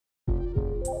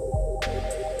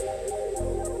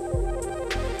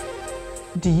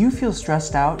Do you feel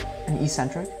stressed out and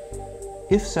eccentric?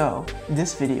 If so,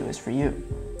 this video is for you,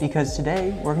 because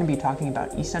today we're going to be talking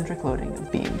about eccentric loading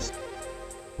of beams.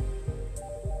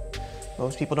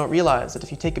 Most people don't realize that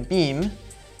if you take a beam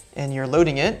and you're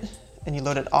loading it, and you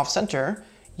load it off-center,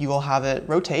 you will have it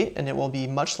rotate and it will be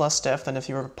much less stiff than if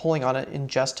you were pulling on it in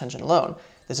just tension alone.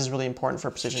 This is really important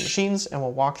for precision machines, and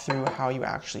we'll walk through how you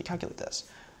actually calculate this.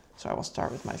 So I will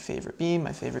start with my favorite beam.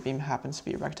 My favorite beam happens to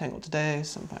be a rectangle today.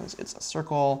 Sometimes it's a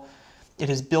circle. It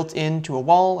is built into a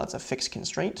wall. That's a fixed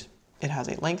constraint. It has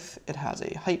a length, it has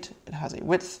a height, it has a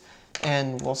width,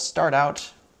 and we'll start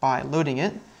out by loading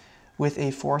it with a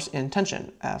force in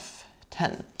tension,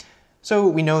 F10. So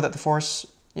we know that the force,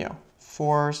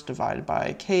 force divided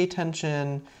by K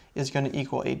tension is going to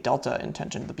equal a delta in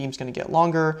tension. The beam's going to get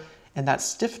longer, and that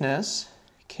stiffness,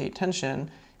 K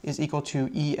tension, is equal to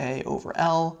EA over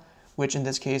L, which in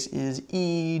this case is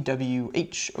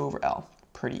EWH over L.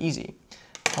 Pretty easy.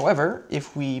 However,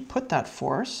 if we put that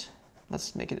force,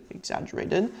 let's make it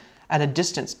exaggerated, at a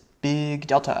distance, big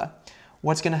delta,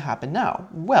 what's going to happen now?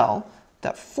 Well,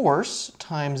 that force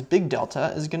times big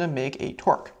delta is going to make a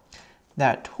torque.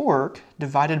 That torque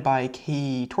divided by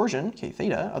K torsion, K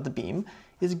theta of the beam,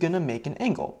 is going to make an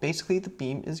angle. Basically, the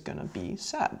beam is going to be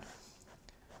sad.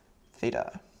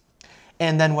 Theta.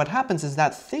 And then what happens is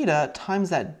that theta times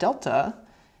that delta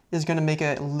is going to make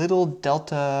a little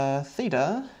delta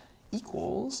theta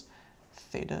equals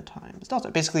theta times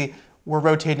delta. Basically, we're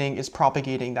rotating, is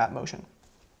propagating that motion.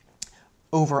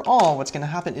 Overall, what's going to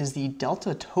happen is the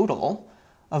delta total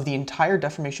of the entire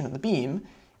deformation of the beam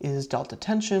is delta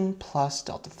tension plus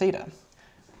delta theta.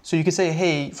 So you could say,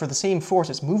 hey, for the same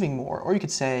force, it's moving more. Or you could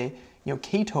say,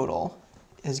 K total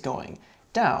is going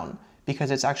down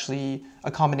because it's actually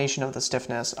a combination of the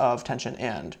stiffness of tension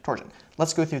and torsion.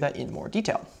 Let's go through that in more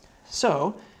detail.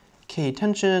 So K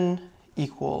tension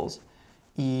equals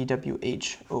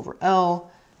EWH over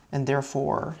L, and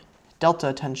therefore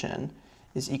delta tension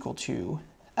is equal to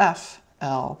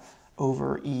FL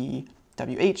over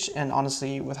EWH, and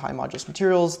honestly, with high modulus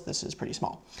materials, this is pretty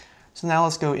small. So now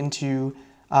let's go into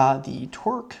the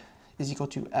torque is equal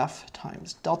to F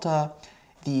times delta.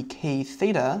 The K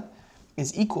theta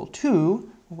is equal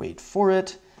to, wait for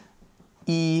it,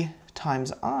 E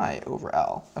times I over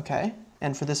L, okay?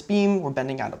 And for this beam, we're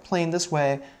bending out a plane this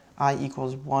way. I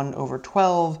equals 1 over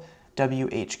 12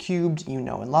 WH cubed, you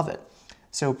know and love it.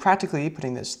 So practically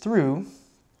putting this through,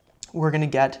 we're going to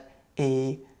get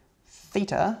a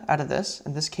theta out of this,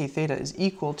 and this K theta is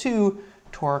equal to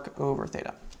torque over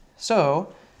theta.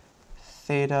 So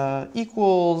theta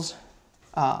equals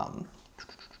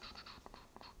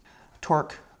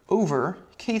torque over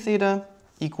K theta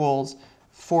equals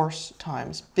force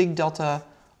times big delta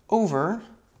over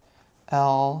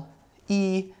LE,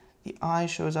 the I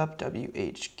shows up,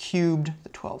 WH cubed, the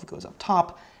 12 goes up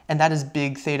top, and that is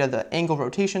big theta, the angle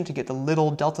rotation to get the little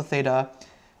delta theta.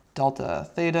 Delta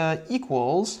theta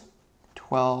equals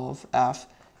 12F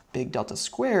big delta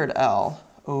squared L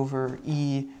over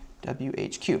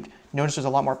EWH cubed. Notice there's a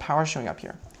lot more power showing up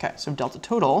here. Okay, so delta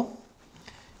total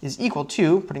is equal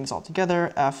to, putting this all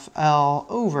together, FL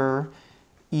over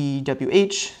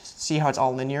EWH. See how it's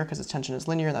all linear because its tension is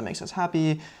linear. That makes us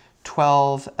happy.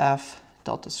 12F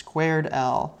delta squared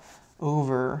L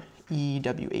over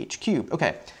EWH cubed.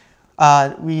 Okay,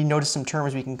 we notice some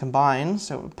terms we can combine.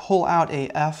 So pull out a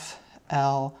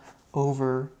FL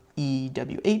over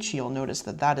EWH. You'll notice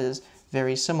that that is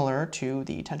very similar to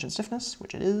the tension stiffness,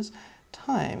 which it is,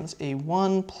 times a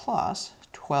 1 plus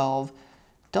 12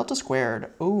 delta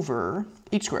squared over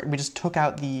h squared. We just took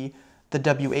out the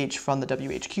WH from the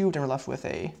WH cubed and we're left with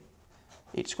a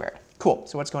h squared. Cool,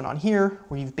 so what's going on here?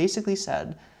 We've basically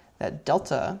said that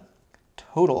delta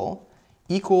total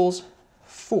equals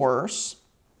force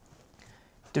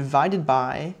divided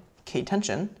by K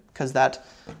tension, because that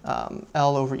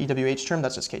L over EWH term,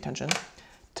 that's just K tension,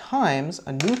 times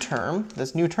a new term.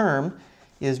 This new term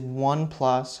is 1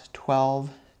 plus 12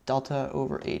 delta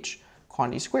over h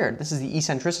quantity squared. This is the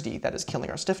eccentricity that is killing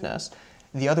our stiffness.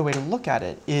 The other way to look at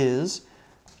it is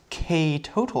K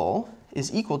total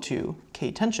is equal to K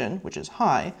tension, which is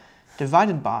high,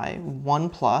 divided by 1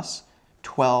 plus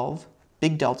 12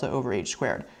 big delta over h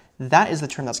squared. That is the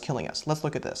term that's killing us. Let's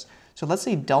look at this. So let's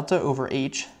say delta over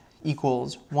h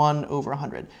equals 1 over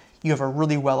 100. You have a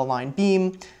really well-aligned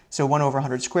beam, so 1 over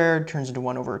 100 squared turns into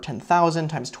 1 over 10,000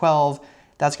 times 12.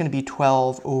 That's going to be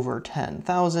 12 over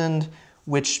 10,000,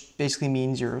 which basically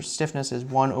means your stiffness is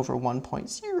 1 over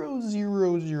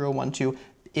 1.00012.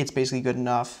 It's basically good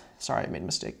enough. Sorry, I made a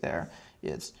mistake there.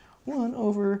 It's 1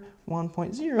 over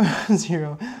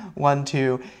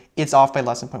 1.0012. it's off by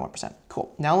less than 0.1%.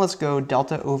 Cool. Now let's go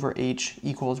delta over H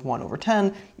equals 1 over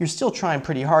 10. You're still trying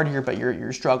pretty hard here, but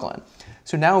you're struggling.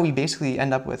 So now we basically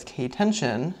end up with K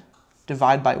tension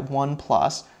divided by 1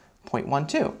 plus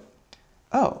 0.12.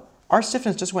 Oh, our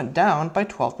stiffness just went down by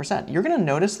 12%. You're going to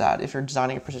notice that if you're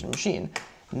designing a precision machine.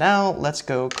 Now let's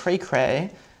go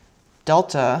cray-cray,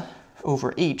 delta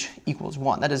over H equals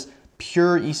 1. That is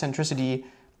pure eccentricity.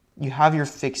 You have your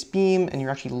fixed beam and you're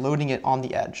actually loading it on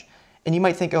the edge. And you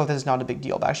might think, oh, this is not a big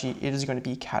deal, but actually it is going to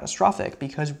be catastrophic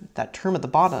because that term at the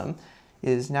bottom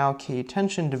is now K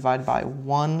tension divided by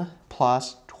 1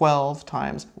 plus 12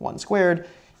 times 1 squared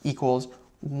equals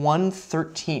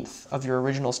 1/13 of your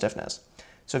original stiffness.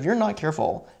 So if you're not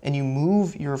careful and you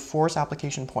move your force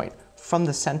application point from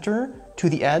the center to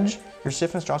the edge, your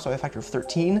stiffness drops by a factor of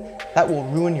 13. That will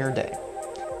ruin your day.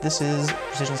 This is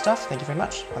Precision Stuff. Thank you very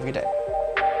much. Have a good day.